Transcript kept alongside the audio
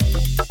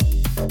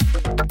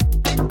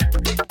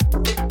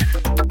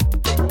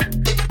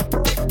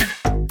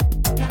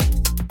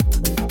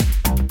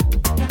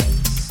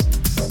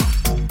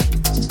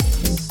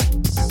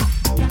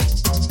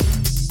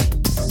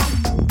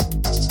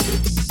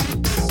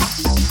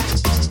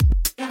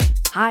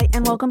Hi,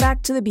 and welcome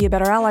back to the Be a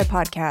Better Ally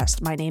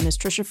podcast. My name is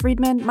Trisha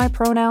Friedman. My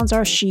pronouns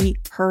are she,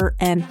 her,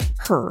 and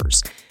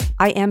hers.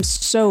 I am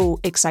so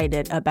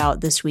excited about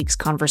this week's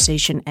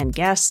conversation and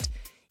guest,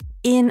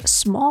 in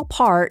small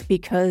part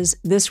because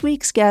this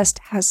week's guest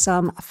has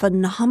some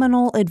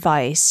phenomenal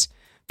advice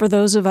for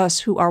those of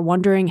us who are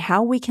wondering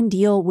how we can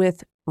deal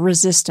with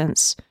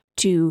resistance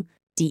to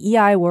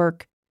DEI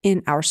work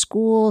in our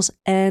schools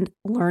and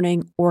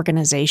learning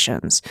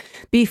organizations.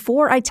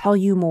 Before I tell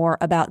you more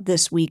about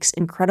this week's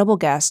incredible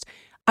guest,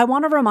 I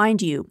want to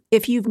remind you,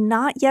 if you've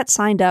not yet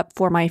signed up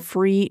for my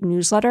free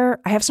newsletter,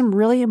 I have some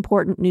really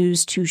important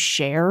news to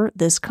share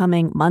this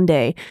coming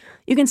Monday.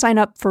 You can sign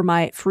up for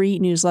my free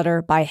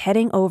newsletter by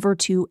heading over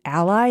to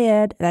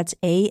AllyEd, that's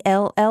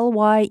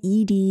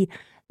ALLYED.org.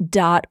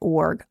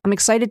 I'm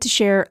excited to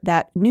share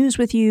that news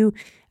with you.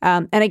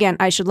 And again,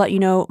 I should let you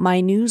know, my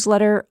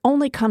newsletter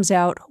only comes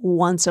out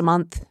once a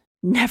month,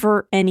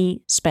 never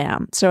any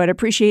spam. So I'd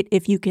appreciate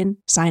if you can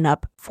sign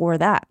up for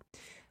that.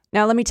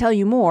 Now, let me tell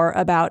you more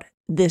about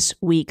this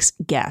week's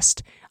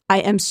guest. I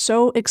am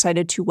so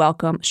excited to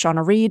welcome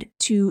Shonagh Reid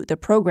to the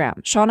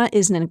program. Shonagh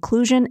is an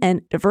inclusion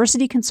and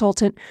diversity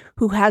consultant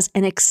who has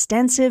an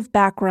extensive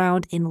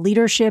background in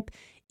leadership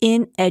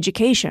in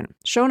education.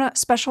 Shonagh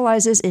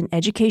specializes in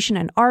education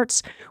and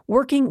arts,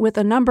 working with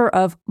a number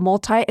of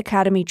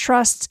multi-academy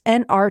trusts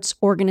and arts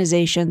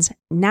organizations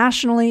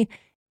nationally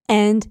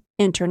and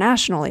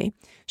internationally.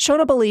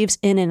 Shonagh believes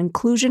in an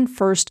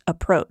inclusion-first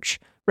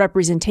approach.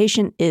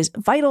 Representation is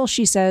vital,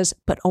 she says,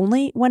 but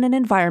only when an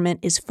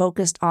environment is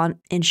focused on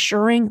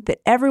ensuring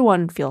that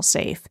everyone feels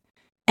safe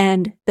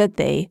and that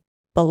they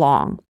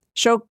belong.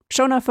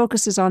 Shonagh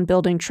focuses on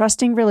building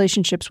trusting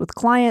relationships with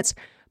clients,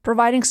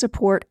 providing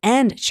support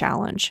and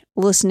challenge.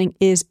 Listening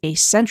is a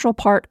central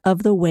part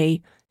of the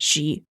way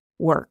she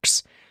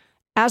works.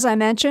 As I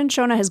mentioned,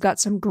 Shonagh has got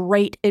some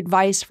great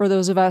advice for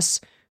those of us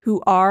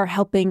who are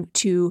helping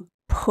to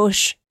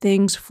push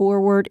things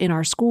forward in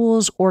our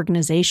schools,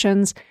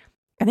 organizations,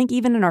 I think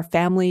even in our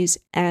families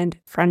and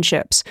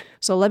friendships.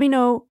 So let me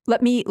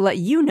let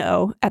you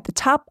know at the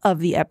top of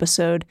the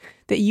episode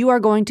that you are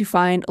going to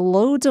find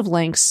loads of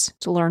links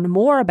to learn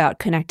more about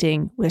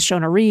connecting with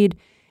Shonagh Reid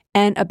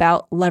and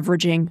about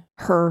leveraging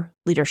her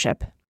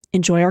leadership.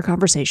 Enjoy our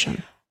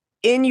conversation.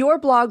 In your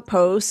blog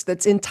post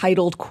that's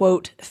entitled,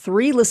 quote,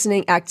 3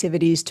 listening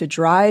activities to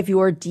drive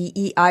your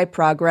DEI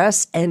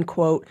progress, end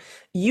quote,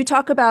 you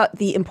talk about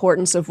the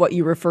importance of what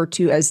you refer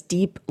to as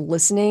deep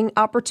listening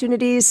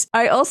opportunities.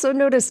 I also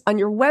noticed on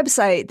your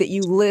website that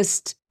you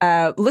list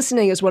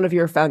listening as one of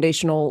your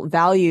foundational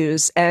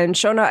values. And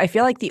Shonagh, I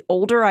feel like the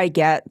older I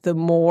get, the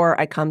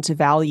more I come to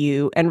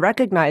value and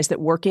recognize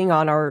that working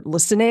on our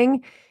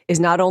listening is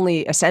not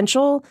only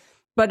essential,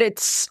 but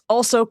it's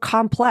also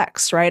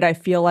complex, right? I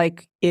feel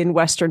like in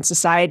Western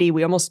society,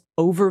 we almost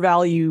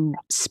overvalue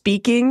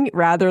speaking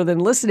rather than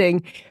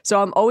listening.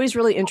 So I'm always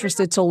really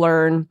interested to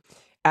learn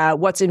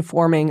what's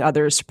informing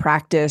others'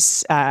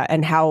 practice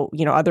and how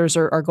others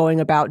are going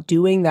about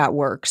doing that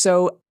work.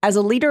 So as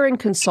a leader and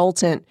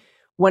consultant,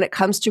 when it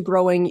comes to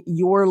growing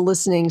your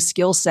listening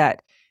skill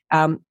set,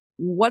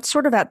 what's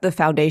sort of at the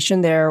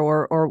foundation there,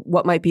 or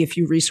what might be a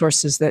few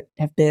resources that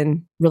have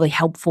been really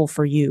helpful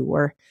for you?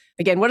 Or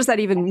again, what does that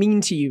even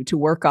mean to you to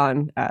work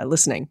on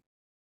listening?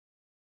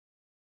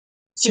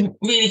 It's a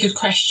really good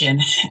question,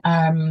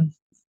 and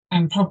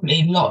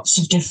probably lots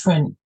of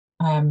different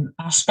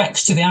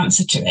aspects to the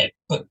answer to it.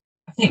 But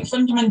I think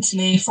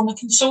fundamentally, from a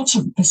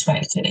consultant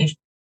perspective,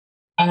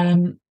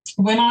 when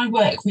I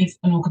work with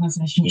an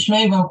organisation, which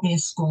may well be a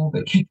school,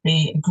 but could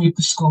be a group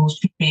of schools,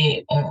 could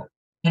be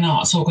an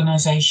arts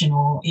organisation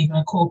or even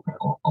a corporate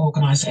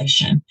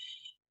organisation,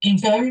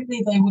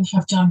 invariably they would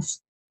have done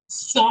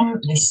some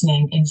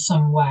listening in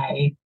some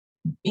way,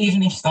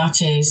 even if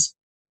that is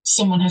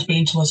someone has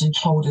been to us and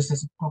told us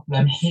there's a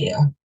problem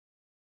here.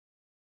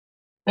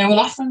 They will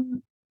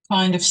often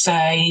kind of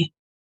say,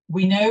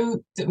 we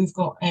know that we've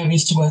got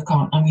areas to work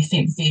on and we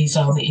think these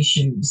are the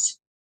issues.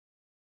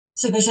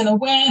 So there's an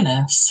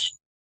awareness,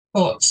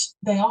 but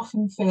they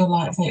often feel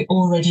like they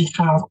already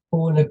have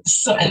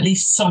at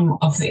least some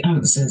of the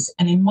answers.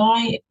 And in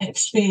my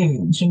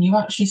experience, when you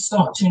actually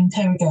start to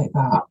interrogate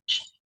that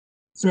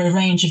through a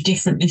range of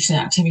different listening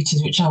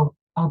activities, which I'll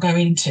go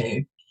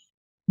into,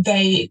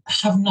 they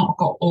have not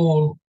got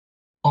all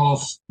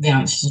of the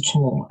answers at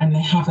all, and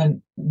they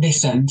haven't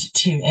listened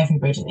to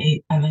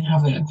everybody, and they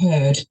haven't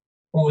heard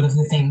all of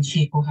the things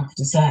people have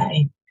to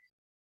say.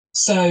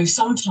 So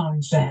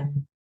sometimes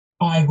then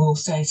I will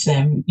say to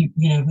them, we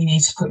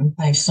need to put in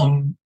place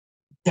some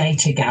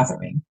data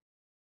gathering,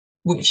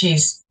 which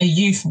is a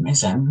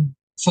euphemism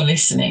for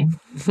listening,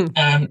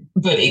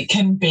 but it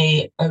can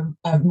be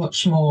a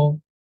much more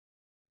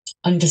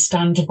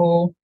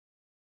understandable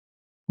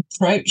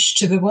approach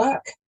to the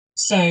work.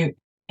 So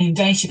in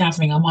data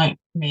gathering, I might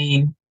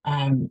mean,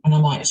 and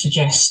I might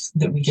suggest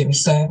that we do a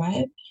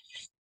survey,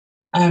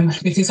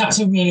 because that's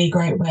a really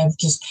great way of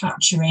just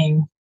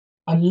capturing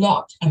a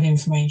lot of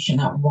information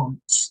at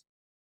once.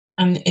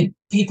 And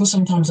people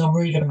sometimes are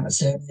worried about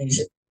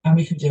surveys, and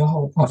we could do a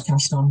whole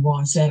podcast on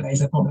why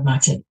surveys are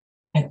problematic.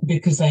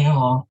 because they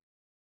are.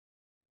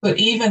 But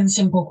even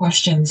simple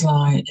questions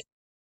like,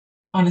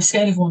 on a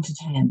scale of 1 to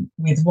 10,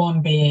 with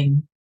 1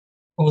 being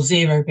or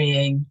 0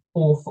 being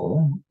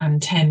awful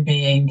and 10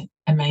 being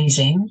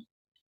amazing,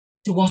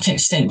 to what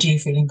extent do you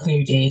feel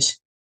included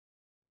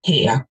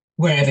here,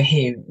 wherever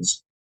here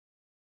is?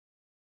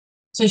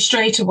 So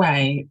straight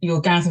away,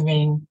 you're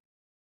gathering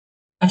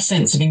a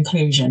sense of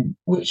inclusion,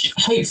 which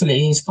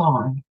hopefully is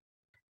fine.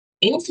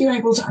 If you're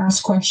able to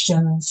ask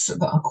questions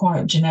that are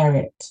quite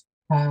generic,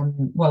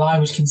 well, I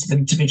would consider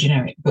them to be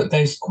generic, but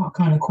those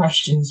kind of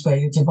questions where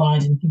you're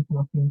dividing people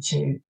up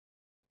into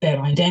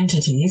their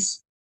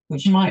identities,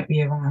 which might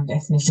be around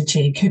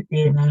ethnicity, could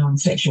be around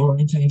sexual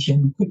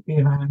orientation, could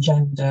be around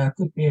gender,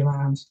 could be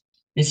around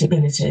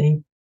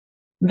disability,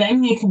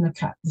 then you can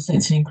look at the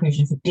sense of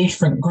inclusion for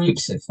different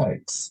groups of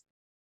folks.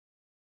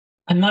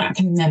 And that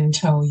can then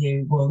tell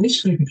you, well,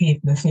 this group of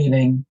people are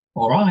feeling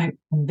all right,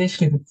 and this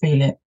group of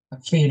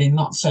are feeling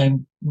not so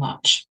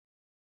much.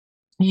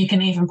 You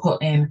can even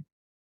put in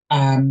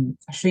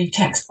a free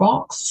text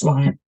box,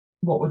 like,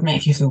 what would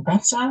make you feel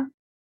better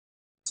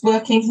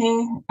working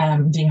here?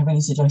 Do you have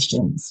any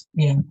suggestions?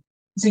 Yeah.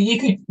 So you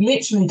could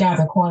literally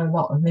gather quite a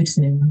lot of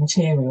listening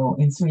material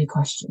in 3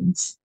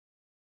 questions.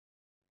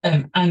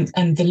 And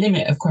the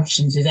limit of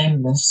questions is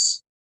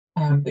endless.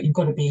 But you've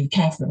got to be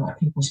careful about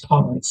people's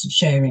tolerance of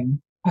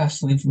sharing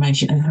personal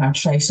information and how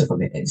traceable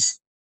it is.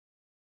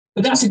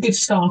 But that's a good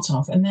start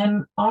off. And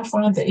then I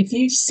find that if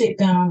you sit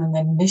down and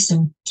then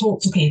listen,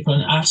 talk to people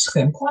and ask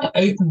them quite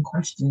open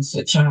questions,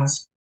 such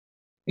as,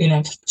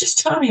 just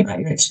tell me about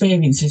your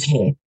experiences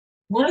here.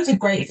 What are the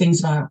great things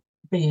about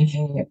being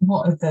here?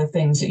 What are the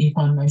things that you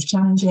find most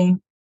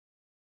challenging?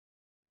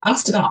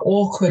 After that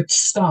awkward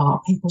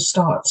start, people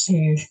start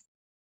to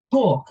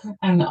talk.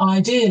 And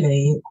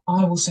ideally,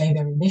 I will say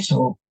very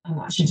little and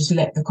actually just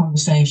let the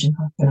conversation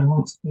happen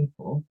amongst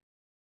people.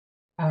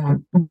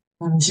 And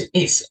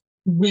it's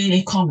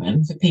really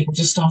common for people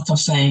to start off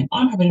saying,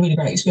 I'm having a really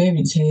great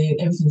experience here,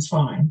 everything's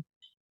fine.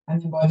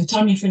 And then by the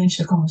time you finish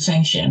the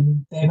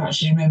conversation, they've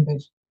actually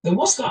remembered there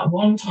was that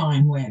one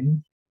time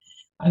when,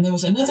 and there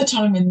was another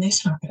time when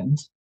this happened.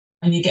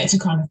 And you get to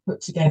kind of put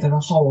together a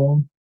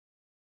whole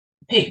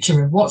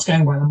picture of what's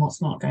going well and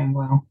what's not going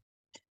well.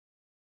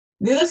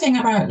 The other thing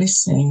about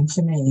listening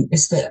for me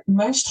is that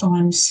most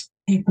times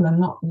people are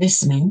not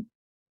listening,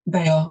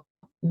 they are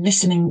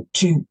listening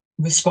to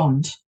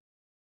respond.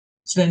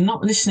 So they're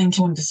not listening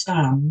to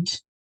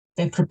understand,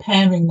 they're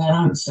preparing their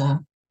answer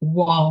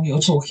while you're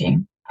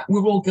talking.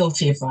 We're all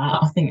guilty of that.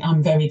 I think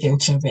I'm very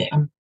guilty of it.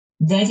 I'm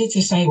ready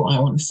to say what I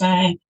want to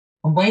say.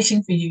 I'm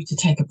waiting for you to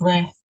take a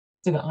breath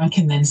so that I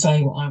can then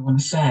say what I want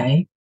to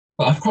say.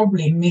 But I've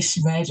probably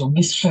misread or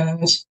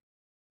misheard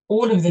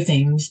all of the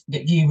things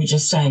that you were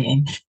just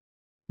saying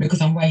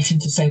because I'm waiting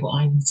to say what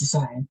I need to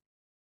say.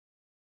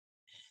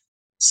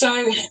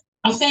 So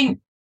I think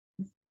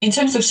in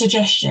terms of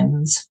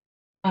suggestions,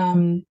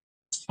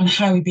 on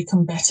how we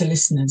become better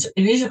listeners,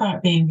 it is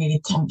about being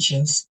really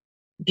conscious,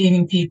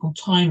 giving people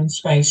time and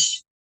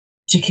space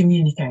to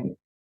communicate,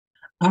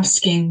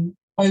 asking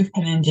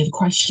open-ended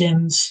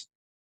questions.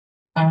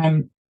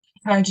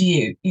 How do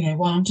you,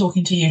 while I'm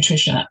talking to you,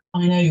 Tricia,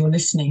 I know you're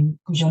listening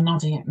because you're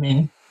nodding at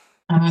me,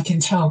 and I can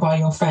tell by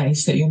your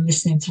face that you're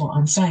listening to what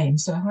I'm saying.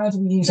 So how do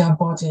we use our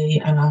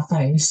body and our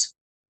face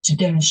to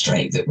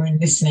demonstrate that we're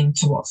listening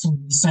to what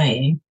someone's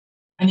saying?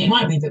 And it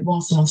might be that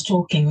while someone's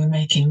talking, we're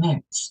making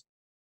notes.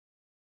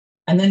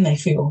 And then they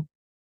feel,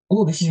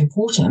 oh, this is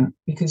important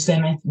because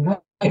they're making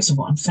notes of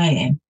what I'm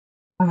saying.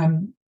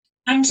 And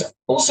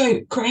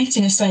also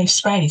creating a safe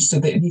space so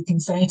that you can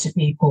say to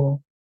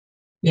people,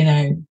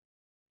 when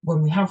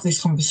we have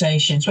this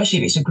conversation, especially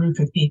if it's a group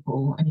of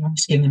people and you're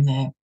asking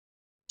them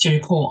to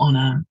report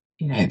on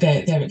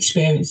their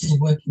experiences of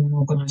working in an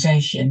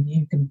organisation,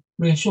 you can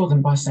reassure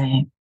them by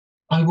saying,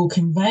 I will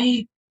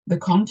convey the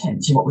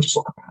content of what we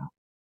talk about,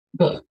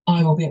 but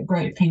I will be at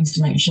great pains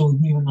to make sure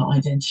you are not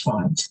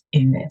identified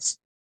in this,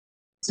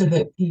 so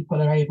that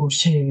people are able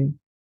to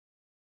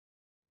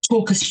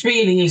talk as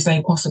freely as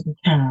they possibly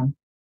can.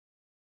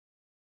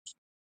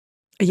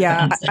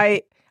 Yeah,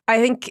 I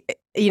think,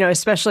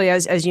 especially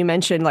as you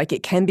mentioned, like,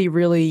 it can be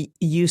really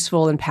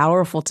useful and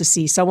powerful to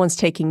see someone's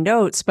taking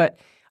notes, but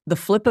the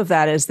flip of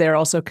that is there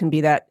also can be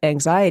that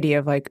anxiety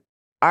of like,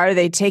 are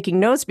they taking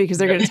notes because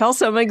they're going to tell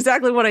someone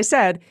exactly what I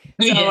said?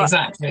 So, yeah,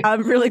 exactly.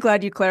 I'm really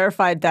glad you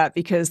clarified that,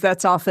 because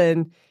that's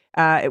often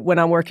when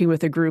I'm working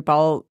with a group,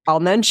 I'll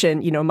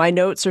mention, my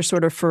notes are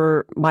sort of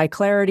for my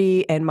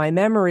clarity and my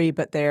memory,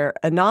 but they're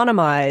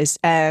anonymized.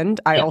 And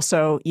I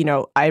also,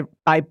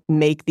 I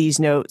make these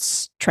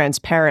notes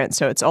transparent.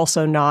 So it's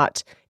also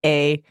not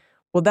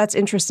well, that's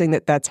interesting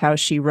that that's how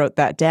she wrote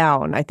that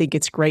down. I think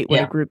it's great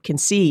when a group can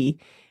see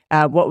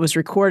what was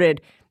recorded.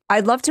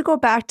 I'd love to go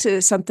back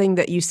to something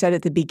that you said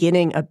at the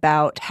beginning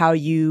about how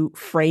you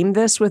frame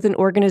this with an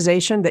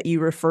organization, that you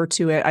refer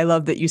to it. I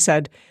love that you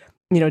said,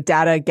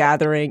 data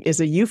gathering is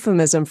a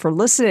euphemism for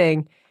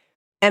listening.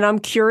 And I'm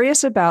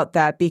curious about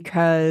that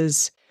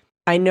because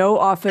I know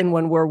often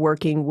when we're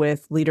working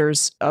with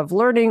leaders of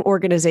learning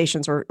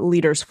organizations or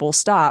leaders full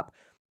stop,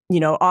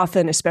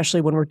 often,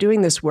 especially when we're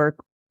doing this work,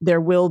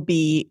 there will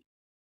be,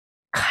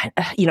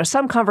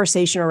 some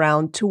conversation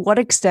around to what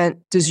extent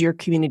does your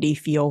community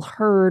feel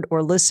heard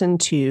or listened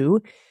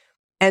to?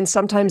 And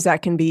sometimes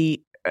that can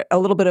be a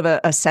little bit of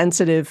a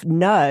sensitive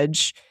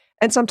nudge.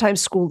 And sometimes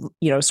school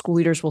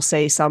leaders will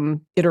say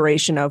some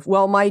iteration of,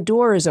 well, my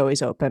door is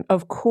always open,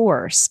 of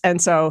course.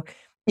 And so,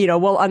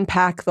 we'll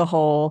unpack the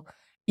whole,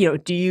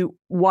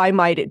 why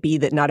might it be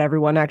that not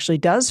everyone actually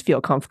does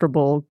feel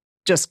comfortable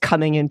just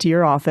coming into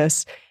your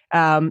office?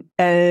 I'm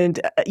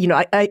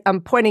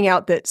pointing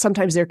out that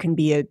sometimes there can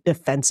be a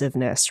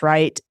defensiveness,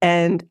 right?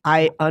 And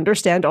I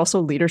understand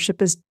also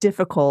leadership is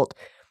difficult.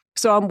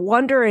 So I'm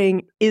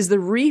wondering, is the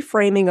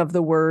reframing of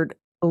the word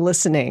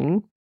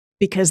listening,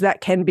 because that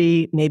can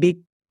be maybe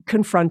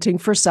confronting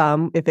for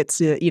some, if it's,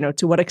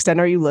 to what extent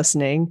are you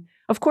listening?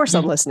 Of course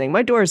I'm listening.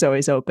 My door is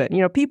always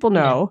open. People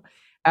know.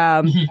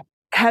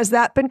 Has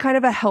that been kind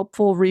of a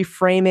helpful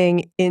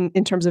reframing in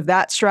terms of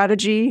that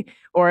strategy?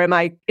 Or am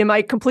I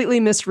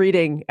completely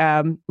misreading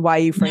why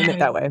you frame it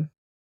that way?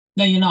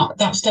 No, you're not.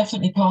 That's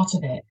definitely part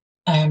of it.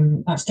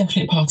 That's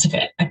definitely part of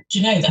it. Do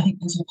you know, I think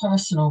there's a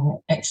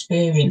personal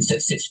experience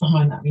that sits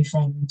behind that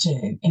reframing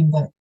too, in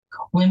that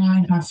when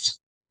I have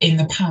in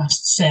the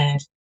past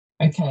said,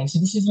 okay, so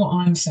this is what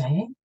I'm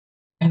saying,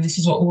 and this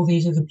is what all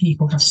these other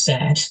people have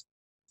said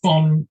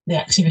from the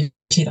activity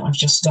that I've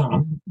just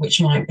done,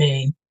 which might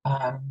be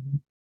a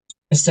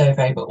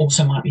survey, but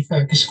also might be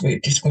focus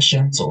group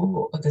discussions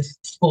or other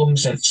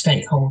forms of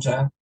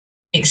stakeholder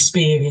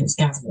experience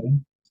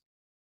gathering.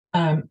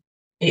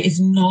 It is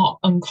not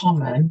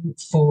uncommon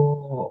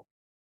for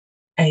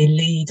a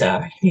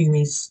leader who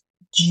is,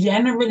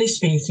 generally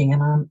speaking,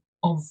 and I'm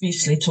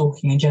obviously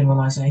talking in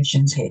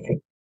generalizations here,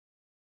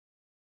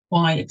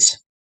 quite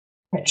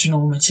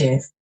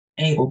heteronormative,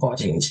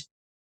 able-bodied,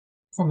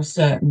 from a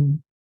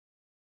certain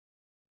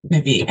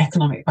maybe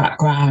economic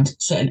background,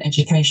 certain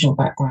educational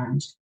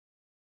background,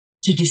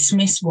 to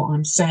dismiss what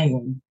I'm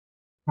saying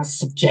as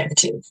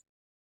subjective.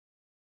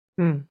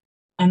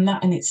 And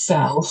that in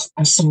itself,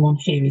 as someone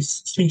who is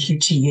speaking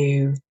to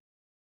you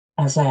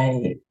as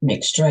a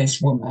mixed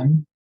race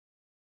woman,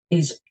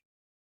 is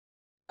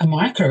a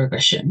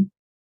microaggression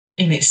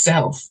in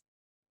itself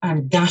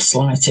and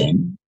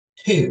gaslighting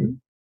too.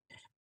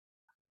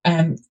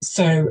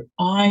 So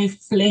I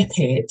flip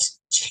it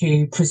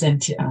to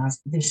present it as,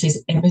 this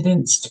is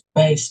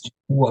evidence-based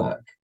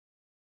work.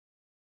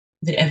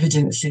 The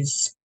evidence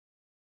is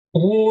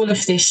all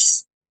of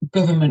this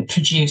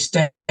government-produced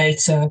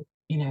data,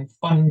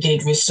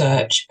 funded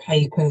research,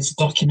 papers,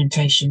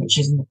 documentation, which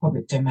is in the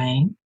public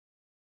domain.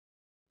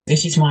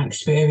 This is my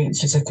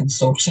experience as a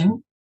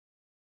consultant,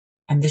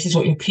 and this is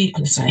what your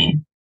people are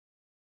saying.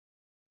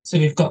 So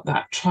we've got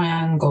that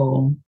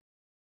triangle,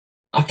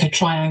 like a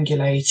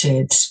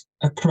triangulated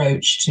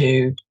approach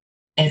to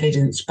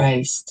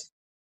evidence-based,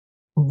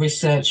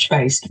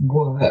 research-based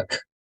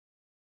work,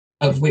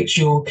 of which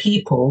your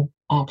people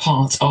are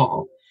part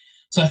of.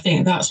 So I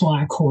think that's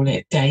why I call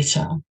it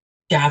data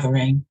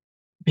gathering,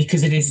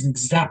 because it is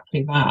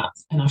exactly that.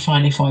 And I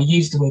find if I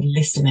use the word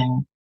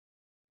listening,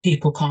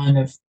 people kind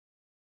of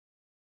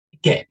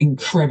get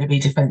incredibly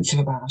defensive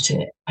about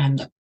it.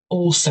 And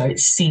also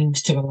it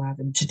seems to allow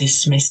them to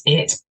dismiss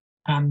it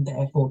and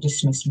therefore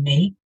dismiss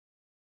me.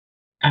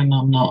 And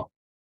I'm not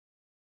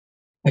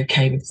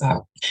okay with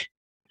that.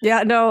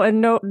 Yeah, no,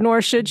 and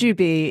nor should you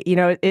be.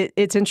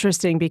 It's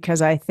interesting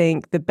because I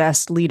think the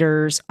best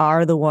leaders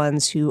are the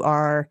ones who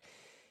are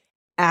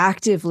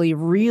actively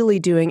really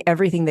doing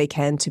everything they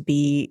can to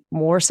be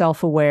more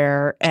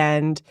self-aware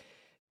and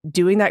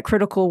doing that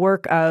critical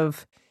work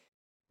of,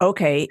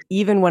 okay,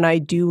 even when I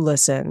do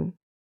listen,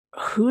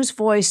 whose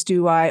voice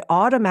do I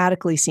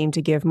automatically seem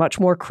to give much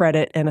more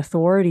credit and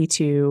authority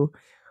to?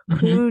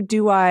 Who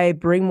do I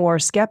bring more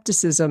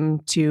skepticism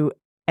to,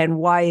 and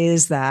why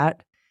is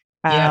that?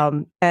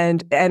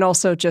 And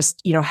also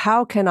just,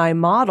 how can I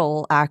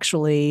model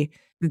actually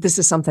that this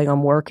is something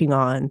I'm working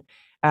on?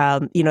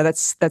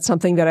 That's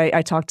something that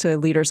I talk to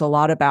leaders a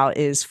lot about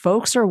is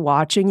folks are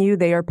watching you.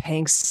 They are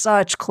paying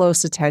such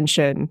close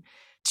attention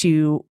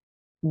to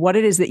what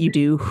it is that you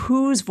do,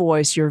 whose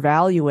voice you're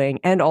valuing.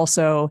 And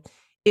also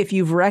if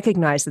you've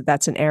recognized that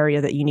that's an area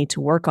that you need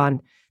to work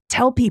on,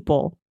 tell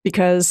people,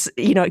 because,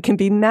 it can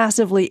be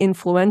massively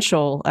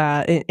influential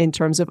in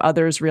terms of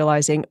others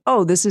realizing,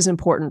 oh, this is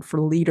important for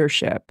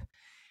leadership.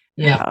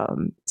 Yeah.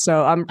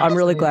 So I'm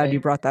really glad you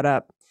brought that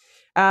up.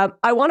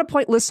 I want to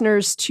point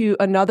listeners to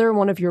another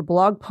one of your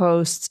blog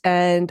posts,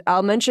 and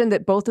I'll mention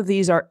that both of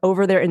these are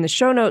over there in the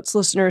show notes,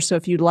 listeners. So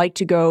if you'd like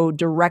to go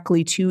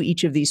directly to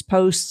each of these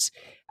posts,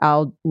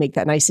 I'll make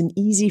that nice and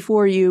easy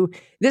for you.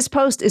 This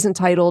post is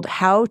entitled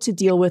How to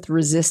Deal with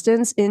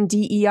Resistance in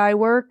DEI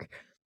Work.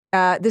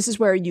 This is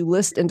where you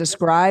list and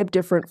describe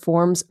different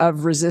forms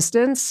of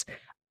resistance.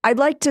 I'd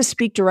like to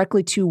speak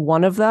directly to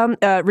one of them.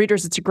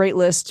 Readers, it's a great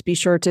list. Be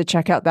sure to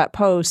check out that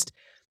post.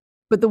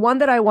 But the one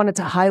that I wanted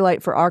to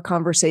highlight for our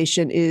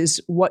conversation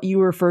is what you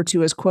refer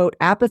to as, quote,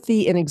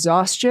 apathy and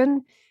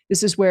exhaustion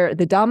This is where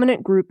the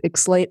dominant group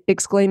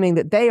exclaiming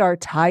that they are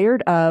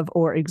tired of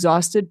or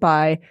exhausted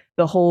by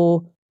the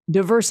whole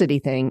diversity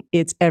thing.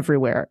 It's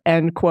everywhere.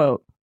 End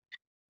quote.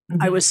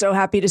 I was so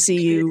happy to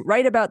see you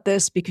write about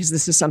this because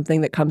this is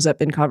something that comes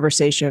up in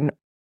conversation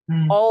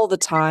all the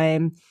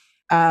time.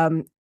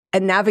 And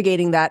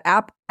navigating that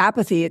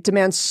apathy, it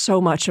demands so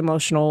much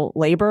emotional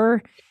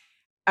labor.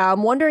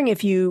 I'm wondering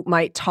if you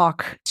might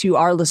talk to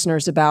our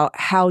listeners about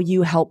how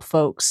you help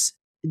folks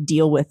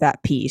deal with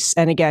that piece.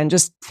 And again,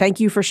 just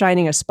thank you for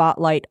shining a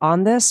spotlight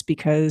on this,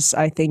 because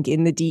I think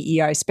in the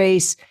DEI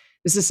space,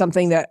 this is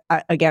something that,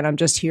 again, I'm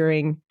just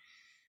hearing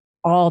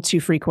all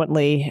too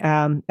frequently.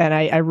 And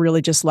I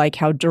really just like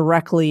how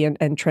directly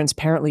and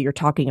transparently you're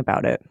talking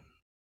about it.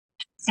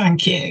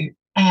 Thank you.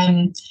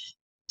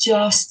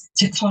 Just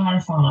to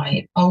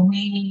clarify, are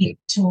we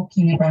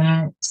talking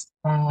about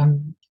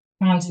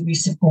how do we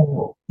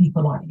support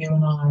people like you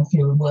and I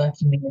who are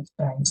working in this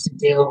space to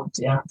deal with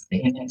the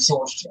apathy and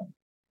exhaustion?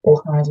 Or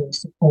how do we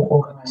support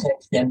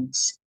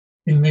organisations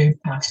who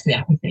move past the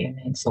apathy and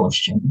the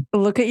exhaustion?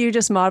 Look at you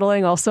just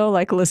modeling also,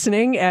 like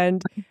listening.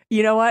 And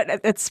you know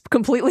what? It's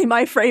completely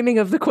my framing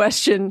of the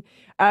question.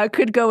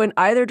 Could go in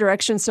either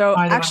direction. So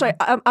actually,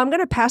 I'm going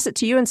to pass it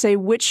to you and say,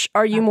 which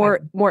are you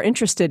more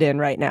interested in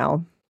right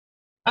now?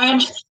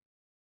 To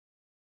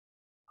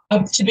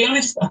be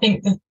honest, I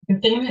think the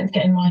thing that's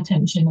getting my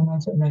attention the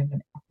most at the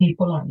moment are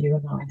people like you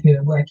and I who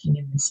are working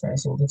in this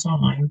space all the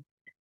time,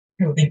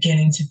 who are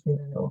beginning to feel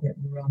a little bit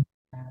run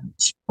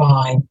out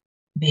by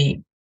the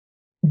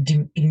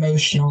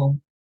emotional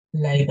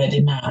labour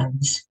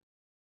demands.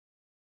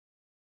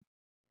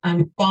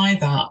 And by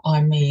that,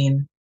 I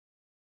mean,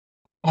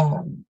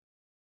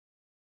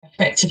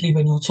 effectively,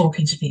 when you're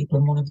talking to people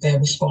and one of their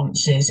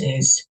responses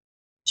is,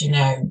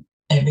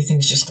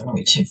 everything's just going a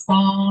bit too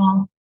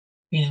far.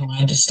 I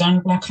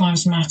understand Black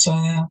Lives Matter.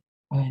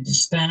 I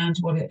understand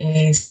what it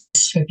is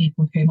for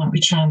people who might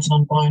be trans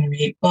and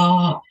non-binary,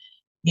 but,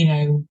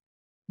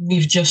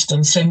 we've just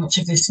done so much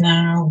of this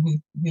now.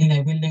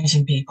 We're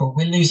losing people.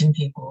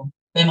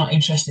 They're not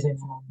interested in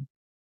them.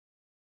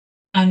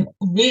 And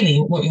really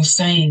what you're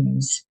saying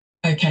is,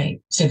 okay,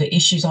 so the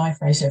issues I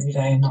face every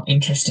day are not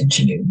interesting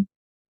to you.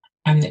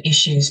 And the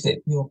issues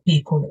that your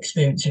people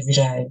experience every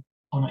day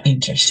are not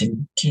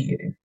interesting to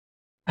you.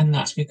 And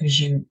that's because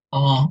you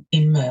are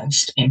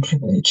immersed in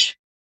privilege.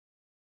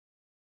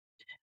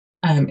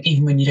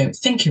 Even when you don't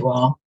think you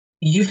are,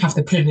 you have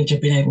the privilege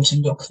of being able to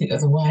look the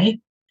other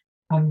way.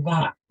 And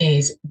that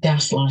is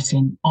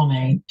gaslighting on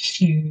a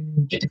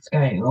huge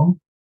scale,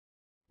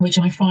 which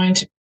I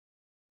find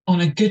on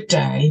a good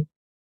day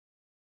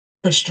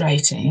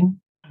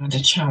frustrating and a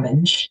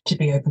challenge to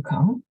be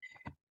overcome.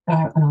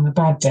 And on a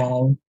bad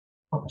day,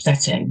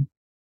 upsetting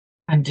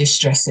and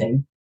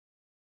distressing.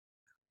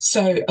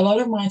 So a lot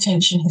of my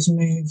attention has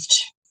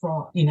moved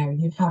from,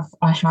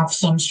 I have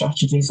some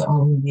strategies that I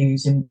will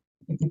use, and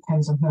it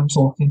depends on who I'm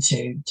talking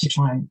to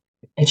try and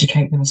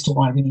educate them as to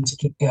why we need to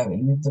keep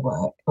going with the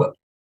work. But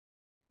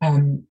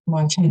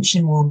my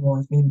attention more and more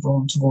has been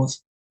drawn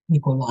towards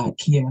people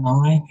like you and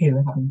I who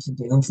are having to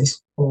deal with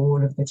this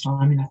all of the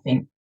time. And I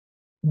think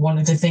one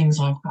of the things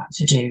I've had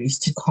to do is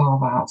to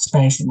carve out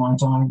space in my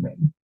diary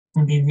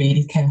and be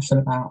really careful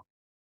about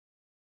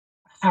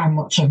how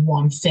much of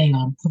one thing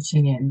I'm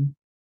putting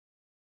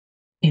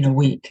in a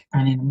week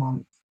and in a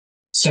month.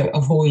 So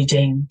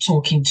avoiding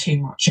talking too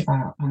much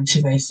about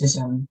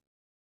anti-racism,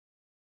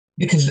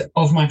 because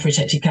of my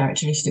protected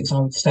characteristics, I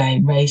would say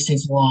race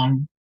is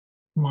one,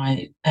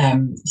 my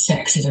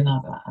sex is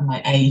another, and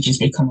my age is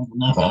becoming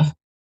another.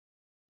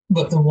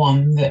 But the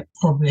one that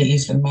probably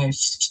is the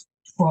most,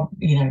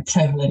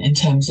 prevalent in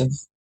terms of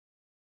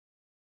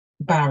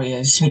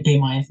barriers would be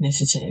my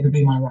ethnicity, it would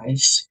be my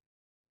race.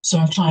 So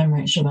I try and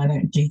make sure that I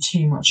don't do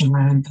too much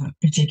around that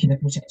particular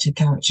protected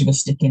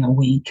characteristic in a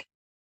week,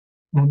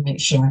 and make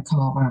sure I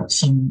carve out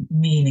some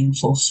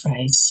meaningful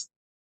space.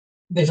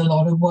 There's a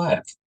lot of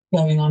work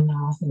going on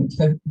now, I think,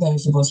 for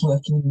those of us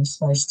working in this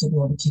space to be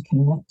able to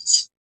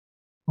connect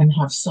and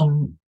have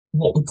some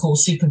what we call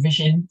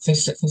supervision for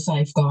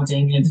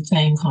safeguarding, the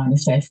same kind of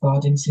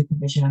safeguarding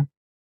supervision,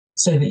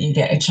 so that you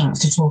get a chance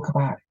to talk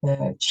about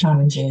the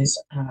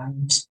challenges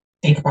and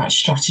think about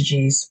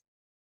strategies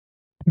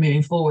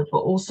moving forward, but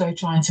also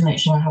trying to make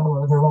sure I have a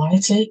lot of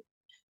variety,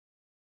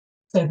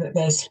 so that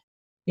there's,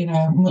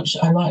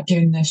 I like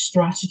doing the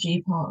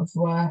strategy part of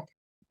work,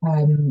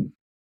 and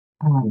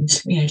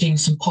doing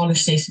some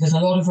policy. So there's a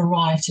lot of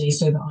variety,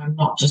 so that I'm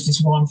not just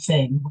this one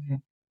thing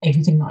where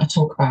everything that I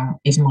talk about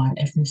is my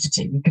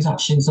ethnicity, because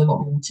actually there's a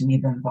lot more to me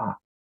than that.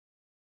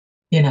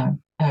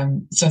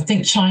 So I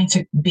think trying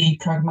to be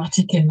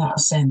pragmatic in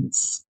that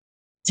sense,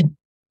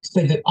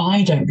 so that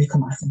I don't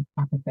become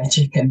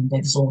apathetic and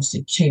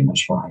exhausted too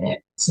much by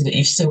it, so that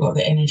you've still got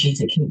the energy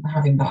to keep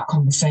having that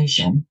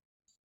conversation.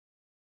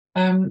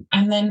 And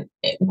then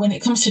when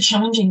it comes to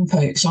challenging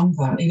folks on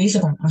that, it is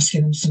about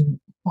asking them some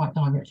quite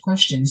direct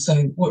questions.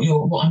 So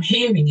what I'm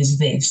hearing is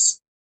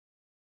this,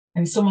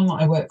 and someone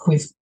that I work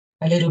with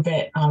a little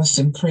bit,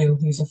 Alison Creel,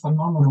 who's a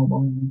phenomenal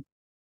woman,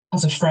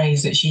 has a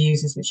phrase that she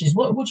uses, which is,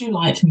 "What would you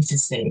like me to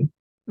see?"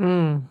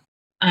 Mm.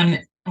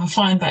 And I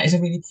find that is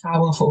a really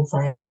powerful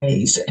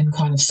phrase, and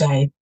kind of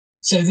say,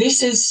 so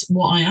this is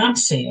what I am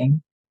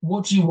seeing.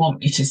 What do you want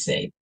me to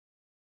see?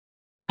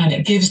 And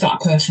it gives that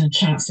person a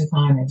chance to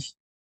kind of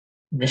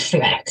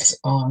reflect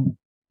on,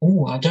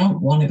 oh, I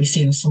don't want to be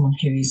seen as someone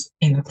who is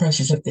in the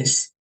process of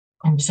this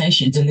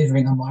conversation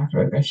delivering a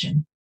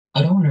microaggression.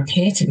 I don't want to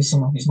appear to be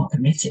someone who's not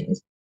committed.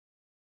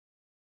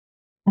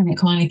 And it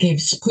kind of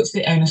puts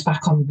the onus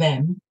back on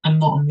them and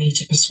not on me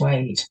to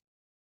persuade.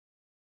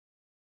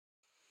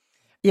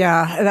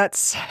 Yeah,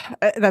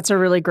 that's a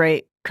really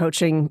great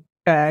coaching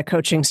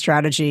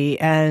strategy.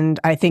 And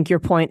I think your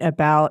point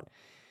about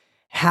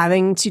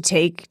having to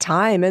take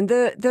time and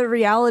the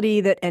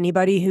reality that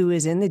anybody who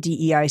is in the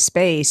DEI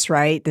space,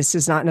 right? This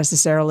is not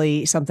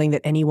necessarily something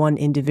that any one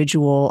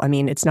individual, I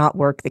mean, it's not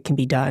work that can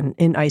be done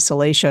in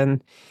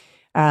isolation.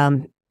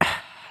 Um,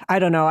 I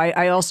don't know.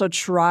 I also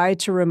try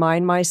to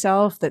remind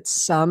myself that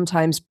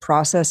sometimes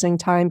processing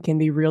time can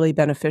be really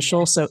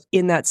beneficial. So Yes.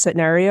 in that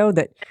scenario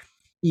that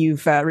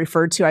you've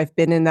referred to, I've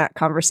been in that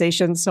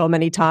conversation so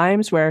many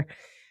times where,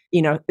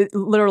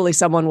 literally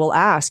someone will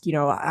ask,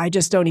 I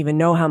just don't even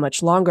know how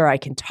much longer I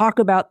can talk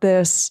about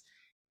this.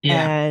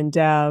 Yeah. And,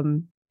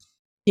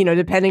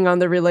 depending on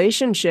the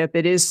relationship,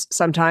 it is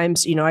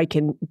sometimes, I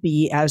can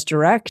be as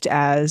direct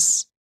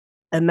as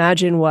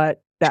imagine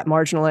what that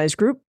marginalized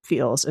group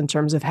feels in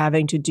terms of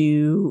having to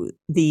do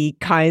the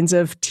kinds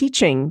of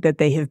teaching that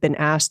they have been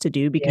asked to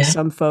do because Yeah.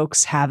 some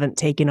folks haven't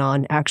taken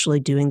on actually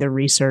doing the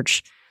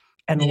research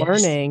and Yes.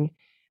 learning.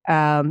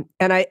 And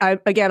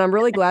again, I'm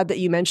really glad that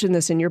you mentioned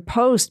this in your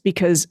post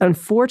because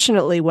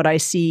unfortunately, what I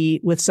see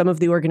with some of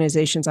the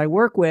organizations I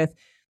work with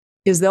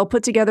is they'll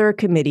put together a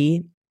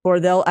committee or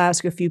they'll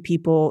ask a few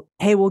people,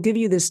 hey, we'll give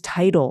you this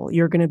title.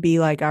 You're going to be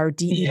like our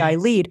DEI Yes.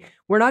 lead.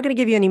 We're not going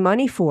to give you any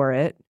money for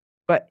it,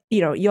 but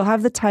you'll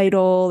have the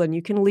title and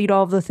you can lead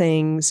all the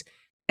things.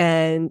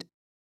 And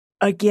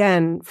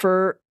again,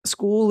 for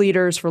school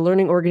leaders, for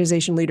learning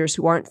organization leaders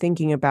who aren't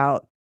thinking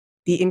about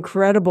the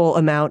incredible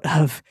amount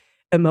of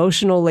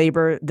emotional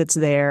labor that's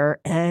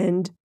there.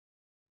 And,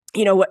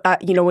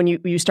 when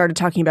you started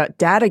talking about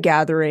data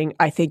gathering,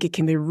 I think it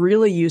can be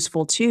really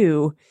useful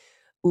too.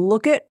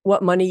 Look at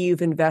what money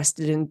you've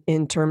invested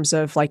in terms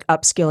of like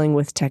upskilling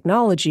with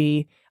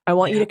technology. I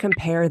want you Yeah. to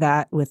compare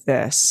that with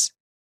this.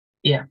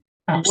 Yeah.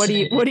 What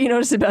Absolutely. do you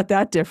notice about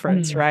that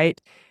difference, Mm.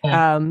 right?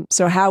 Yeah.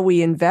 So how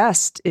we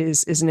invest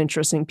is an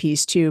interesting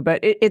piece too, but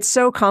it's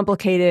so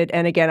complicated.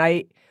 And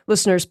again,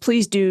 listeners,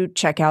 please do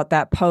check out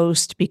that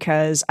post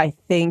because I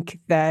think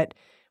that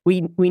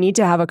we need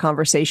to have a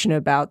conversation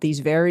about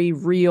these very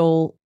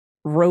real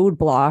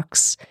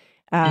roadblocks,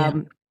 Yeah.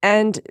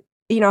 and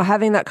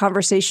having that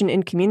conversation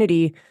in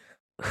community,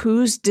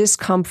 whose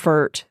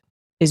discomfort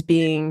is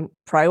being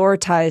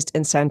prioritized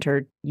and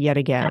centered yet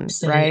again,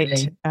 right?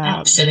 Absolutely.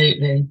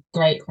 Absolutely.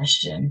 Great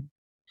question.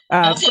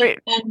 I think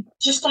Great.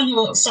 just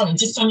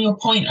on your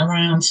point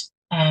around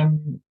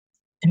um,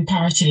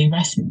 comparative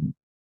investment,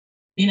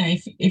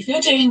 if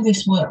you're doing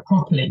this work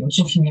properly, you're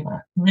talking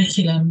about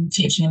curriculum,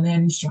 teaching and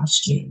learning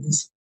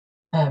strategies,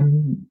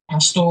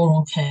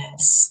 pastoral care,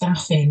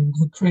 staffing,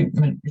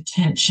 recruitment,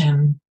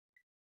 retention,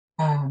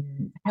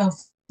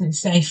 health and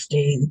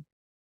safety,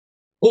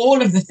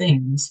 all of the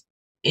things.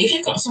 If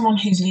you've got someone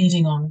who's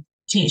leading on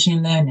teaching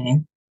and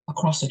learning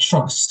across a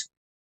trust,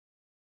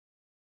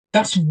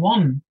 that's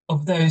one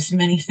of those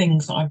many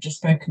things that I've just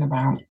spoken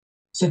about.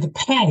 So the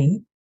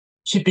pay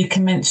should be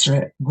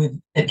commensurate with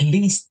at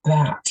least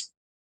that.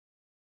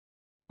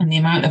 And the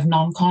amount of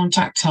non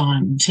contact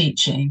time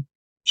teaching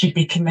should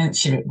be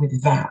commensurate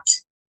with that,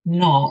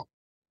 not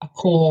a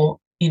poor,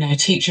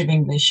 teacher of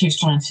English who's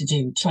trying to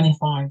do 20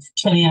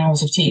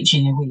 hours of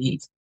teaching a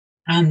week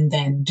and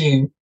then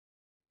do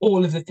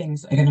all of the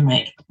things that are going to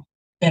make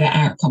better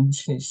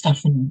outcomes for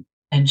staff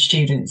and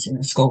students in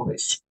the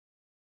schools.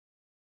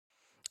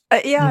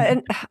 Yeah,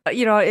 Mm.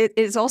 and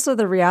it's also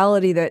the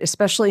reality that,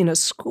 especially in a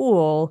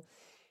school,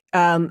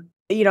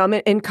 I'm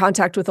in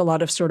contact with a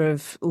lot of sort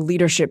of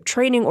leadership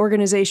training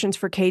organizations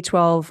for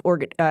K-12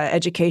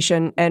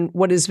 education, and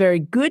what is very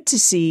good to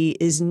see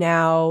is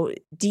now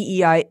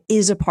DEI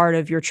is a part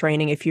of your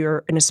training if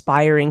you're an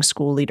aspiring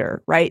school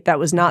leader, right? That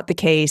was not the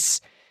case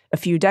a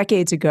few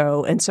decades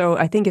ago, and so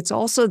I think it's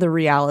also the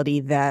reality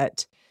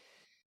that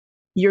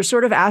you're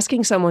sort of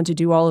asking someone to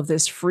do all of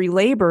this free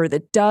labor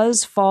that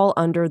does fall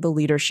under the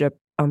leadership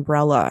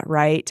umbrella,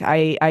 right?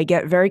 I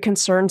get very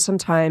concerned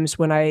sometimes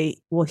when I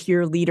will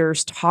hear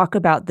leaders talk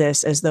about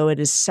this as though it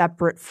is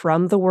separate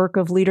from the work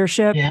of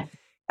leadership. Yeah.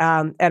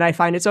 And I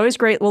find it's always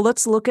great. Well,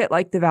 let's look at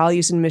like the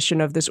values and mission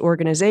of this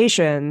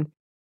organization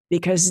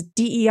because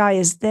DEI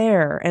is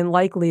there and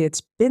likely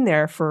it's been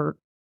there for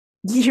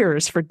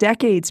years, for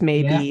decades, Yeah.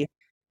 maybe.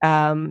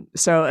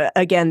 So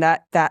again,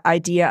 that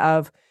idea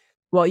of,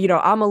 well,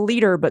 I'm a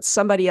leader, but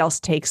somebody else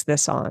takes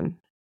this on.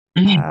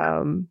 Mm.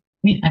 Um,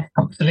 Yeah,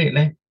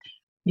 absolutely.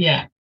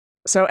 Yeah.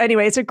 so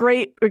anyway, it's a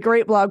great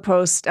blog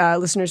post.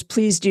 Listeners,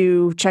 please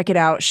do check it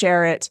out,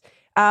 share it.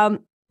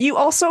 You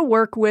also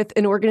work with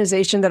an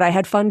organization that I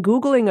had fun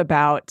Googling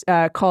about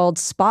called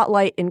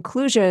Spotlight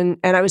Inclusion.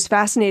 And I was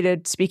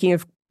fascinated, speaking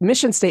of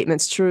mission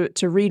statements,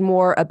 to read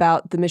more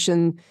about the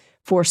mission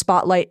for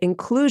Spotlight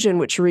Inclusion,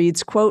 which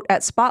reads, quote,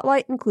 "At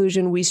Spotlight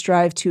Inclusion, we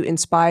strive to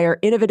inspire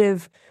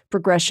innovative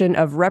progression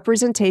of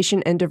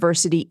representation and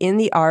diversity in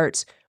the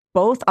arts,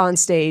 both on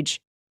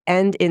stage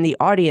and in the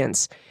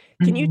audience."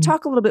 Can you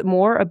talk a little bit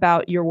more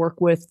about your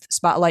work with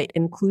Spotlight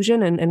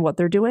Inclusion and what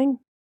they're doing?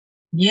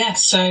 Yeah,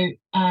 so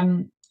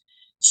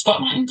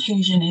Spotlight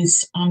Inclusion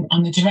is,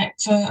 I'm the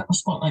director of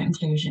Spotlight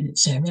Inclusion.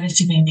 It's a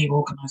relatively new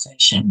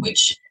organisation,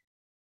 which,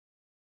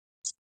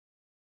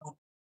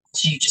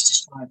 as you just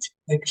described,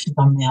 focuses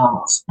on the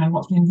arts. And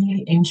what's been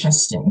really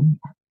interesting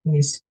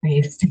is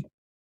this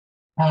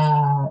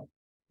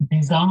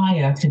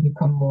desire to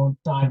become more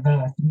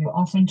diverse. And you're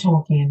often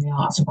talking in the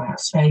arts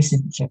about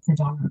spaces which are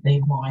predominantly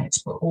white,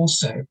 but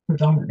also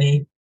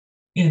predominantly,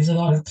 there's a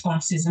lot of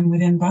classism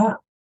within that.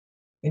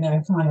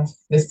 Kind of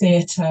the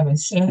theatre and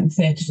certain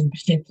theatres in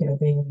particular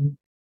being,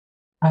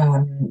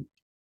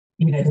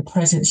 the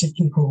presence of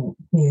people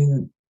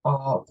who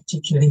are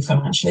particularly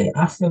financially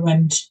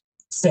affluent,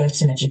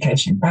 certain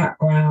education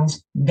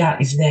backgrounds, that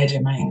is their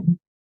domain.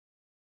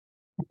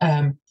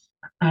 And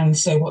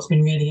so what's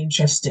been really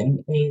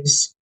interesting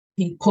is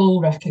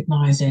people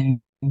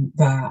recognising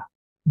that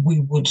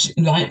we would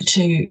like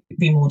to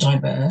be more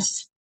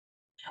diverse.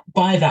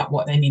 By that,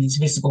 what they mean is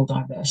visible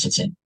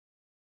diversity.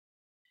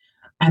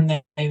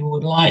 And they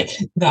would like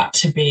that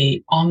to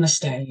be on the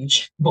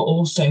stage, but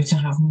also to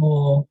have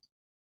more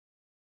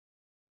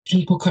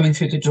people coming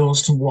through the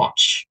doors to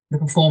watch the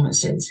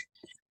performances.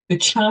 The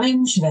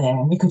challenge there,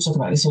 and we could talk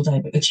about this all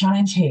day, but the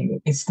challenge here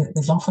is that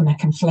there's often a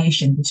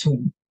conflation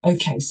between,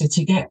 okay, so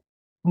to get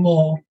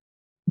more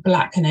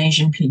Black and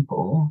Asian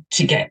people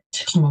to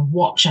come and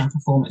watch our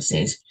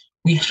performances,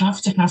 we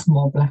have to have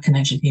more Black and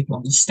Asian people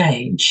on the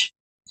stage.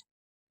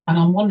 And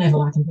on one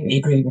level, I completely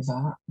agree with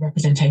that.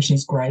 Representation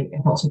is great.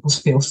 It helps people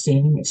feel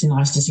seen. It's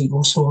nice to see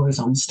your stories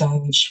on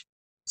stage,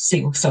 see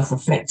yourself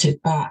reflected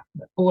back,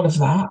 all of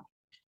that.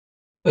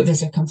 But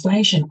there's a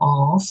conflation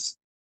of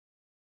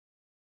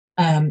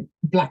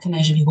Black and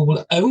Asian people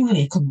will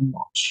only come and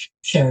watch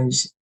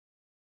shows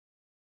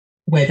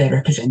where they're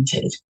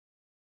represented,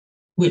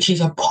 which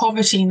is a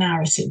poverty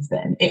narrative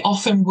then. It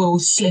often will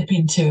slip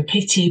into a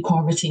pity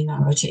poverty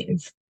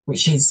narrative,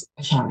 which is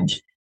a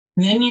challenge.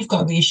 And then you've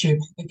got the issue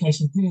of, okay,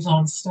 so who's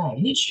on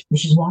stage,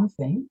 which is one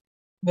thing,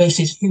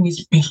 versus who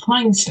is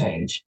behind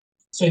stage.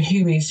 So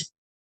who is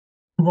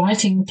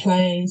writing the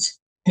plays,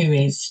 who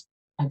is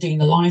doing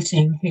the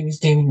lighting, who is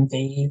doing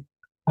the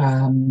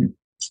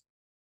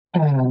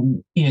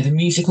the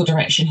musical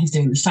direction, who's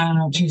doing the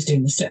sound, who's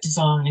doing the set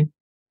design,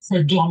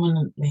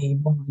 predominantly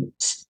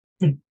white,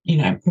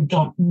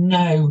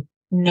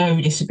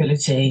 no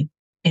disability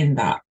in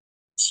that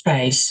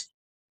space,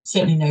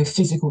 certainly no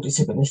physical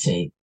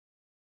disability,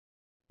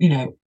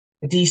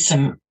 a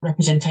decent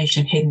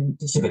representation of hidden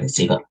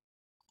disability.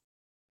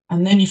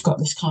 And then you've got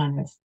this kind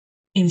of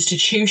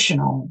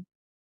institutional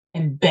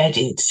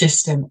embedded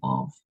system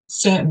of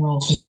certain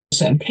roles for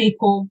certain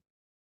people,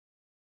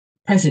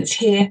 presence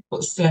here,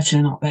 but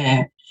certainly not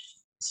there.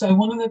 So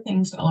one of the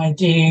things that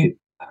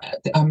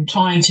I'm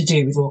trying to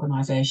do with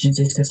organisations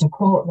is to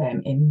support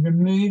them in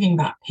removing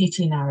that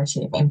pity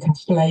narrative and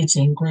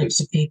conflating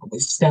groups of people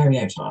with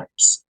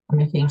stereotypes and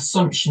making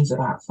assumptions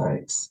about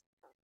folks,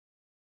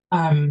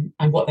 and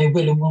what they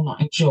will and will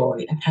not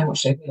enjoy and how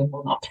much they will and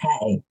will not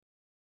pay,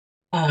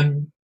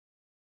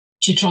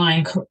 to try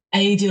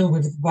and deal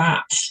with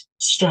that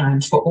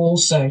strand, but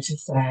also to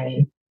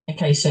say,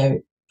 okay,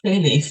 so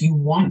clearly if you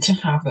want to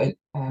have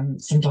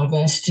some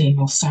diversity in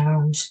your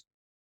sound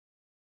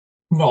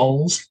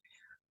roles,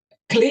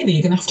 clearly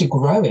you're going to have to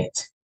grow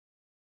it.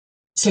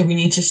 So we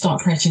need to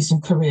start creating some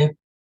career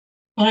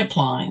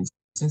pipelines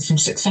and some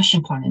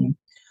succession planning.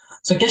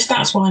 So I guess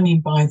that's what I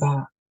mean by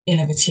that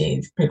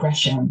innovative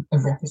progression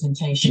of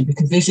representation,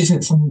 because this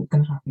isn't something that's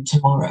going to happen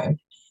tomorrow.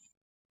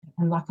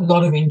 And like a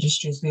lot of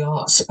industries, the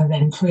arts are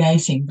then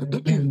creating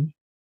new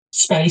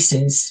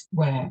spaces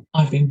where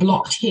I've been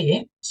blocked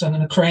here. So I'm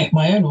going to create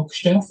my own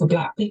orchestra for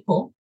Black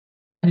people.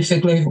 And if a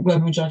global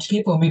majority of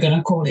people, we're going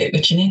to call it the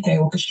Chineke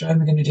Orchestra, and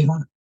we're going to do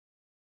that.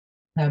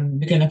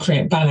 We're going to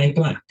create Ballet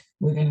Black.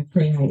 We're going to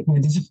create,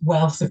 there's a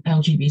wealth of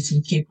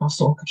LGBTQ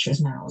plus orchestras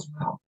now as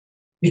well,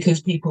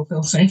 because people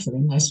feel safer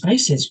in those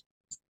spaces.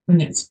 And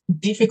it's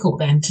difficult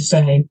then to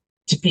say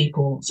to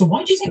people, so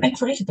why do you think they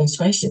created those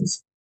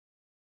spaces?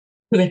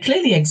 So they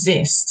clearly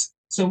exist.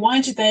 So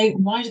why do they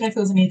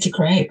feel the need to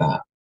create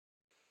that?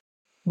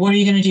 What are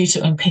you going to do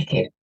to unpick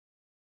it?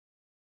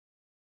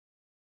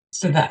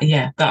 So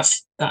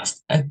that's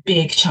a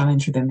big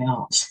challenge within the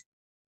arts.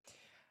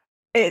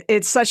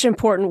 It's such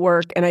important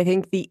work. And I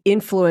think the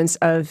influence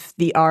of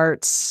the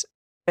arts,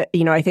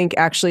 I think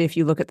actually if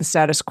you look at the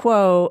status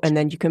quo and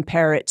then you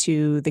compare it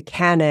to the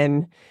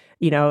canon,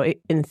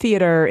 in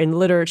theater, in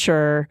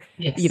literature,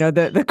 yes.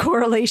 The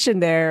correlation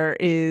there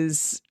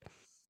is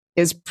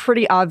is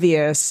pretty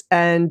obvious.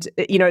 And,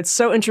 it's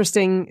so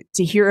interesting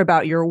to hear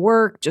about your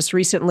work. Just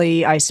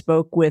recently, I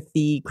spoke with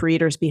the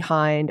creators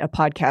behind a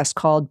podcast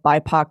called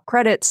BIPOC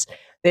Credits.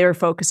 They are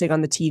focusing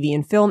on the TV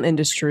and film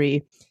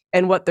industry.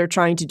 And what they're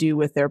trying to do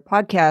with their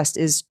podcast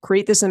is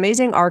create this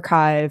amazing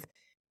archive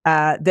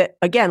that,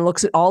 again,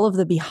 looks at all of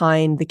the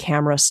behind the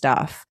camera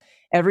stuff,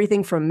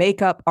 everything from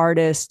makeup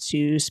artists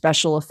to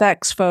special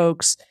effects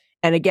folks.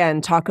 And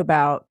again, talk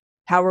about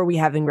how are we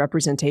having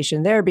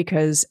representation there?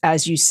 Because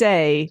as you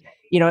say,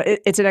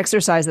 it's an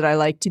exercise that I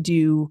like to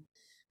do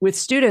with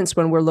students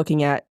when we're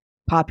looking at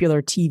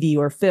popular TV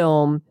or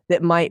film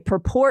that might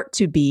purport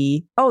to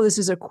be, oh, this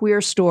is a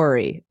queer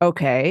story.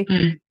 Okay.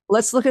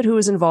 Let's look at who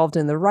is involved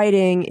in the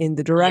writing, in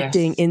the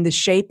directing, in the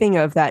shaping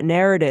of that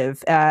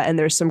narrative. And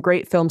there's some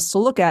great films to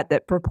look at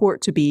that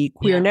purport to be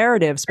queer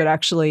narratives, but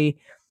actually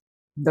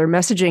their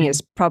messaging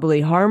is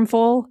probably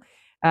harmful.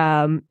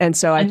 And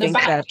so I think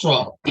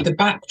the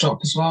backdrop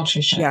as well,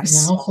 Trisha.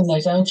 Yes. Often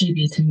those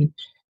LGBT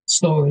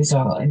stories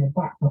are in the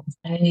backdrop of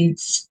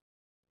AIDS,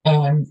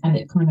 and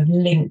it kind of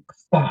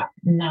links that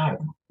now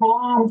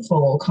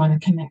harmful kind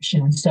of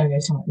connection and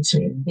stereotype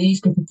between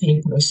these group of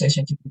people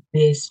associated with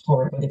this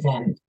horrible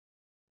event.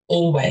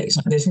 Always,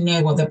 there's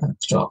no other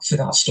backdrop for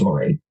that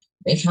story.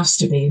 It has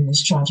to be in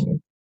this tragic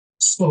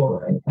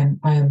story, and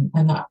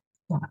that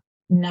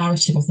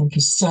narrative, I think,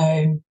 is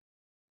so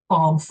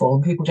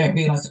harmful. People don't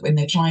realise that when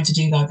they're trying to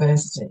do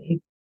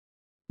diversity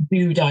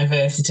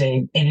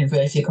in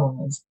inverted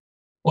commas,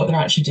 what they're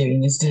actually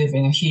doing is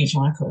delivering a huge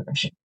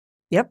microaggression.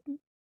 Yep.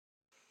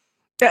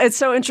 It's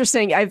so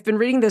interesting. I've been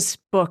reading this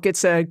book.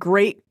 It's a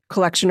great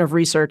collection of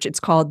research. It's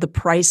called The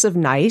Price of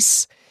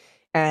Nice.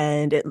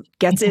 And it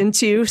gets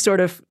into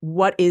sort of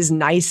what is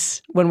nice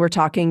when we're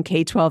talking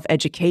K-12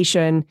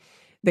 education,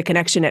 the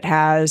connection it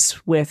has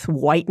with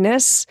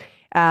whiteness.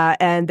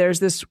 And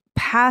there's this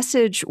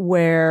passage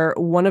where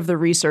one of the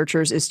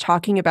researchers is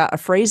talking about a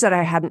phrase that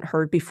I hadn't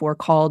heard before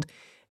called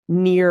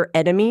near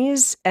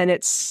enemies. And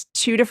it's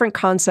two different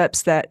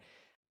concepts that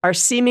are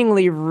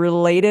seemingly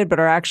related,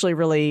 but are actually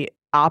really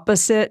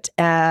opposite.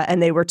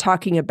 And they were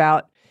talking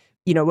about,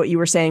 what you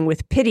were saying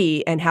with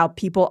pity and how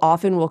people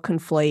often will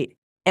conflate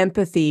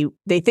empathy.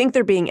 They think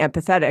they're being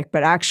empathetic,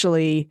 but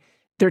actually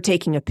they're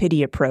taking a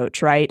pity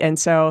approach, right? And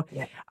so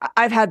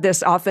I've had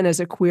this often as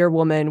a queer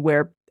woman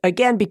where,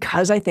 again,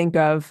 because I think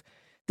of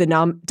the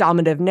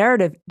dominative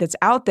narrative that's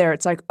out there,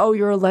 it's like, oh,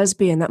 you're a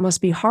lesbian, that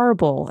must be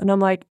horrible. And I'm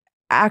like,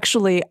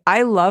 actually,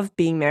 I love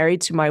being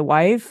married to my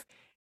wife.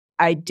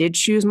 I did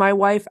choose my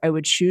wife. I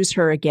would choose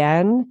her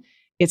again.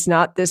 It's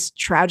not this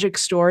tragic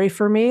story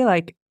for me.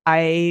 Like,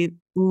 I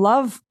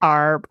love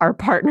our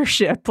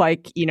partnership,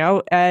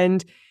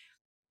 and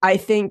I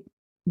think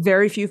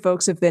very few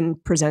folks have been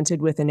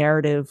presented with a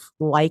narrative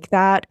like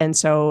that. And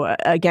so,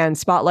 again,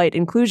 Spotlight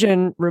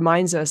Inclusion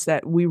reminds us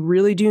that we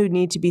really do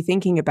need to be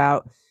thinking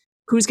about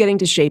who's getting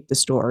to shape the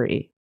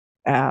story.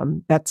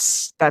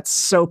 That's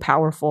so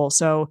powerful.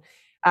 So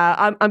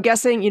I'm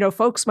guessing,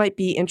 folks might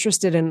be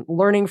interested in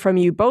learning from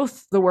you,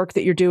 both the work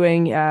that you're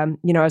doing,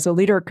 as a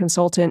leader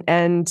consultant.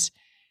 And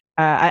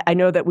I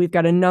know that we've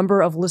got a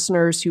number of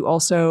listeners who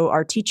also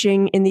are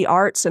teaching in the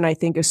arts. And I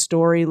think a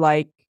story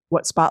like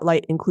what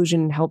Spotlight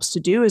Inclusion helps to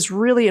do is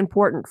really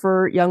important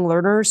for young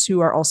learners who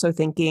are also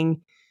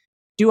thinking,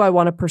 do I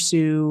want to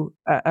pursue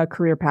a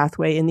career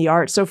pathway in the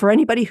arts? So for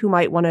anybody who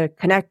might want to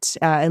connect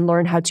and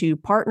learn how to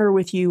partner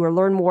with you or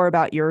learn more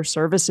about your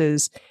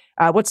services,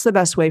 what's the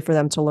best way for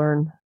them to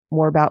learn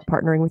more about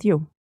partnering with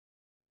you?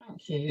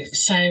 Thank you.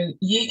 So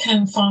you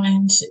can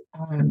find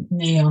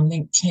me on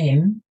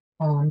LinkedIn,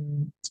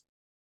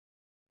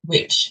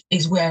 which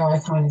is where I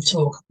kind of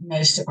talk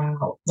most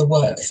about the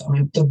work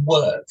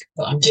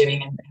that I'm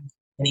doing and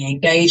any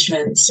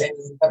engagements, any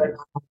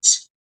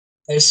webinars,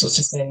 those sorts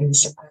of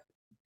things.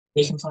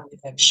 You can find the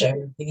web show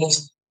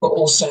reviews, but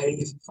also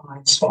you can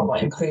find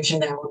Spotlight Inclusion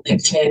now on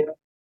LinkedIn.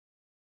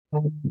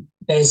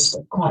 There's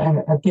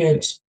quite a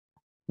good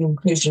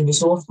inclusion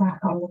resource pack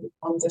on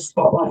the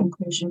Spotlight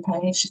Inclusion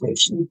page,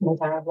 which you can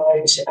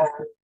download.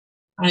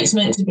 And it's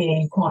meant to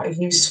be quite a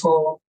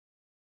useful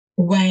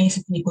way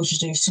for people to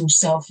do some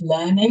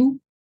self-learning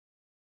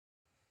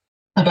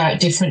about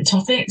different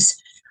topics.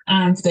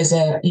 And there's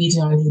a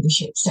EDI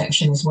leadership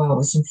section as well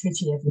with some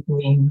pretty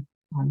evergreen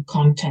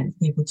content for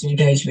people to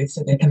engage with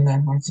so they can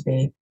learn how to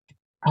be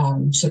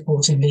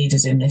supportive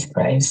leaders in this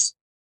space.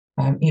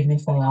 Even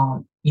if they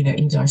aren't,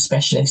 EDI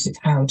specialists, it's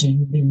how do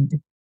you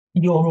lead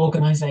your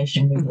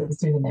organisation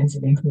through the lens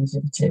of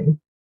inclusivity.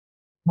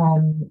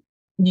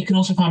 You can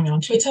also find me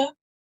on Twitter.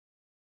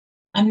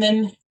 And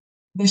then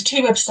there's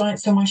two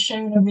websites. So my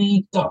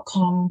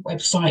shonagreid.com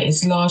website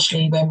is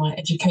largely where my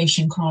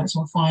education clients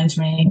will find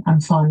me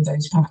and find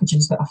those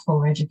packages that are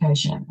for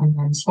education. And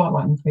then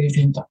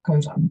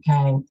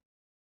spotlightinclusion.co.uk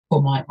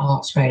for my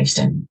arts-based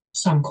and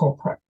some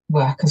corporate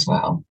work as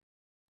well.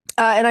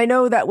 And I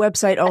know that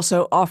website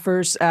also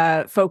offers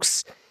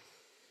folks,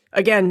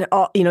 again,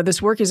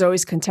 this work is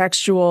always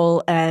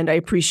contextual, and I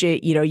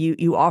appreciate,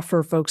 you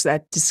offer folks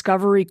that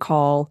discovery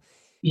call.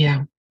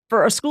 Yeah.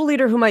 For a school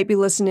leader who might be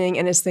listening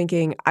and is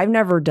thinking, I've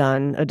never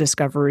done a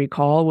discovery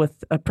call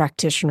with a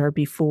practitioner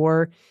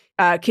before,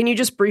 can you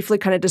just briefly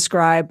kind of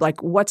describe,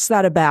 like, what's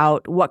that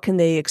about? What can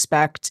they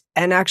expect?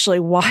 And actually,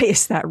 why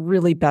is that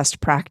really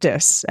best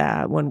practice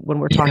when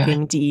we're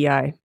talking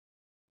DEI?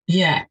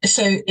 Yeah,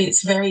 so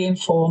it's very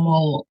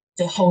informal.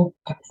 The whole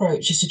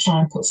approach is to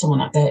try and put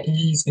someone at their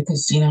ease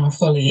because, I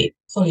fully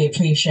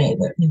appreciate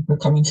that people are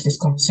coming to this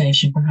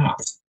conversation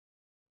perhaps,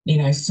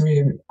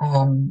 through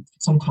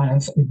some kind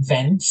of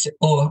event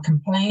or a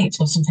complaint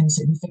or something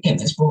significant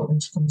that's brought them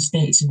to come and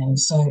speak to me.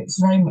 So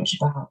it's very much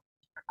about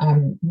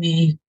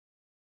me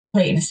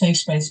creating a safe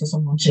space for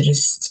someone to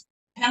just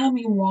tell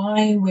me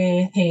why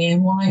we're here.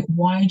 Why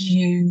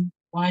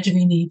do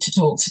we need to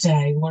talk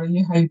today? What are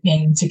you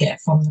hoping to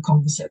get from the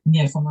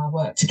conversation, from our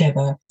work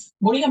together?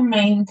 What are your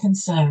main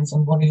concerns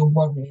and what are your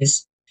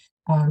worries?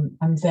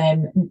 And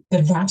then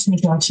the vast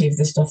majority of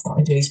the stuff that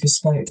I do is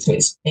bespoke. So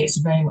it's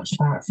very much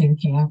about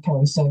thinking,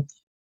 okay, so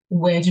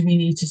where do we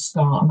need to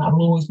start? And that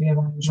will always be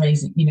around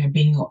raising,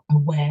 being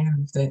aware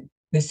of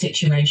the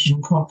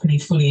situation, properly,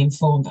 fully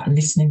informed, that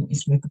listening that we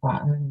spoke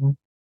about earlier.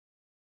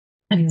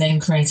 And then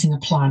creating a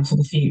plan for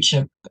the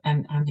future.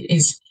 And it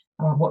is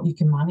about what you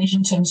can manage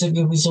in terms of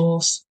your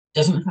resource. It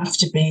doesn't have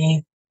to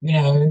be,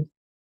 a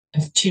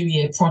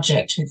 2-year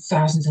project with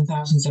thousands and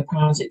thousands of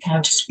pounds. It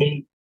can just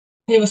be,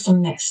 here are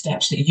some next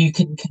steps that you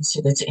can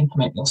consider to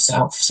implement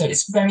yourself. So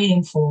it's very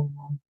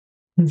informal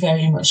and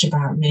very much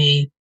about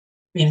me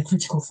being a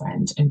critical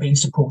friend and being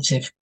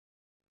supportive.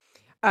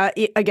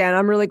 Again,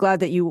 I'm really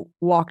glad that you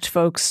walked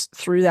folks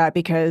through that,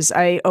 because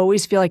I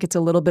always feel like it's a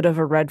little bit of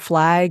a red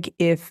flag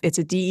if it's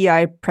a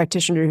DEI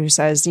practitioner who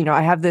says,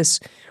 I have this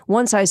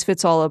one size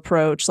fits all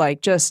approach,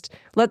 like just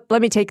let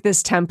me take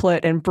this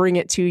template and bring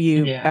it to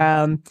you.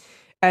 Yeah.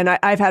 And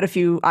I've had a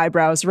few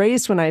eyebrows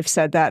raised when I've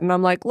said that. And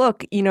I'm like,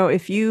 look,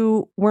 if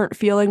you weren't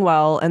feeling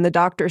well and the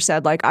doctor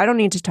said, like, I don't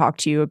need to talk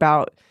to you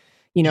about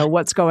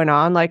what's going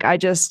on. Like,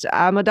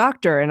 I'm a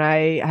doctor and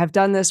I have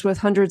done this with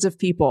hundreds of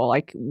people.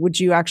 Like, would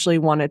you actually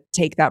want to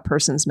take that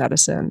person's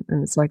medicine?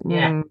 And it's like,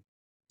 yeah,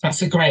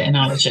 that's a great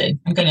analogy.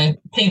 I'm going to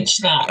pinch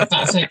that if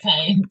that's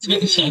okay.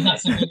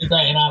 That's a really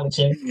great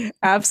analogy.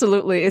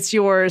 Absolutely. It's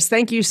yours.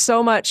 Thank you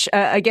so much.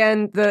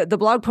 Again, the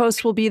blog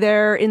post will be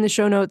there in the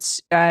show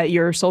notes,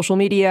 your social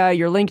media,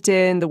 your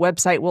LinkedIn, the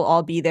website will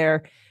all be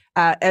there.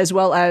 As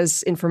well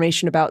as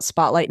information about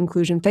Spotlight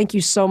Inclusion. Thank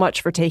you so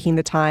much for taking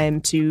the time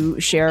to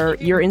share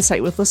your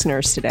insight with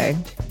listeners today.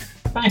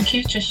 Thank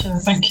you,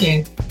 Trisha. Thank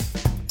you.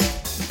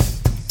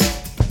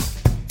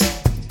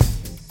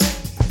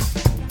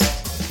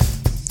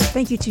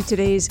 Thank you to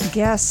today's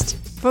guest.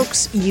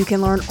 Folks, you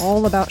can learn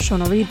all about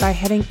Shonagh Reid by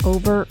heading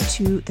over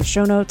to the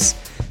show notes.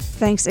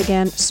 Thanks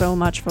again so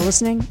much for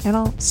listening, and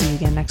I'll see you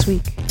again next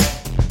week.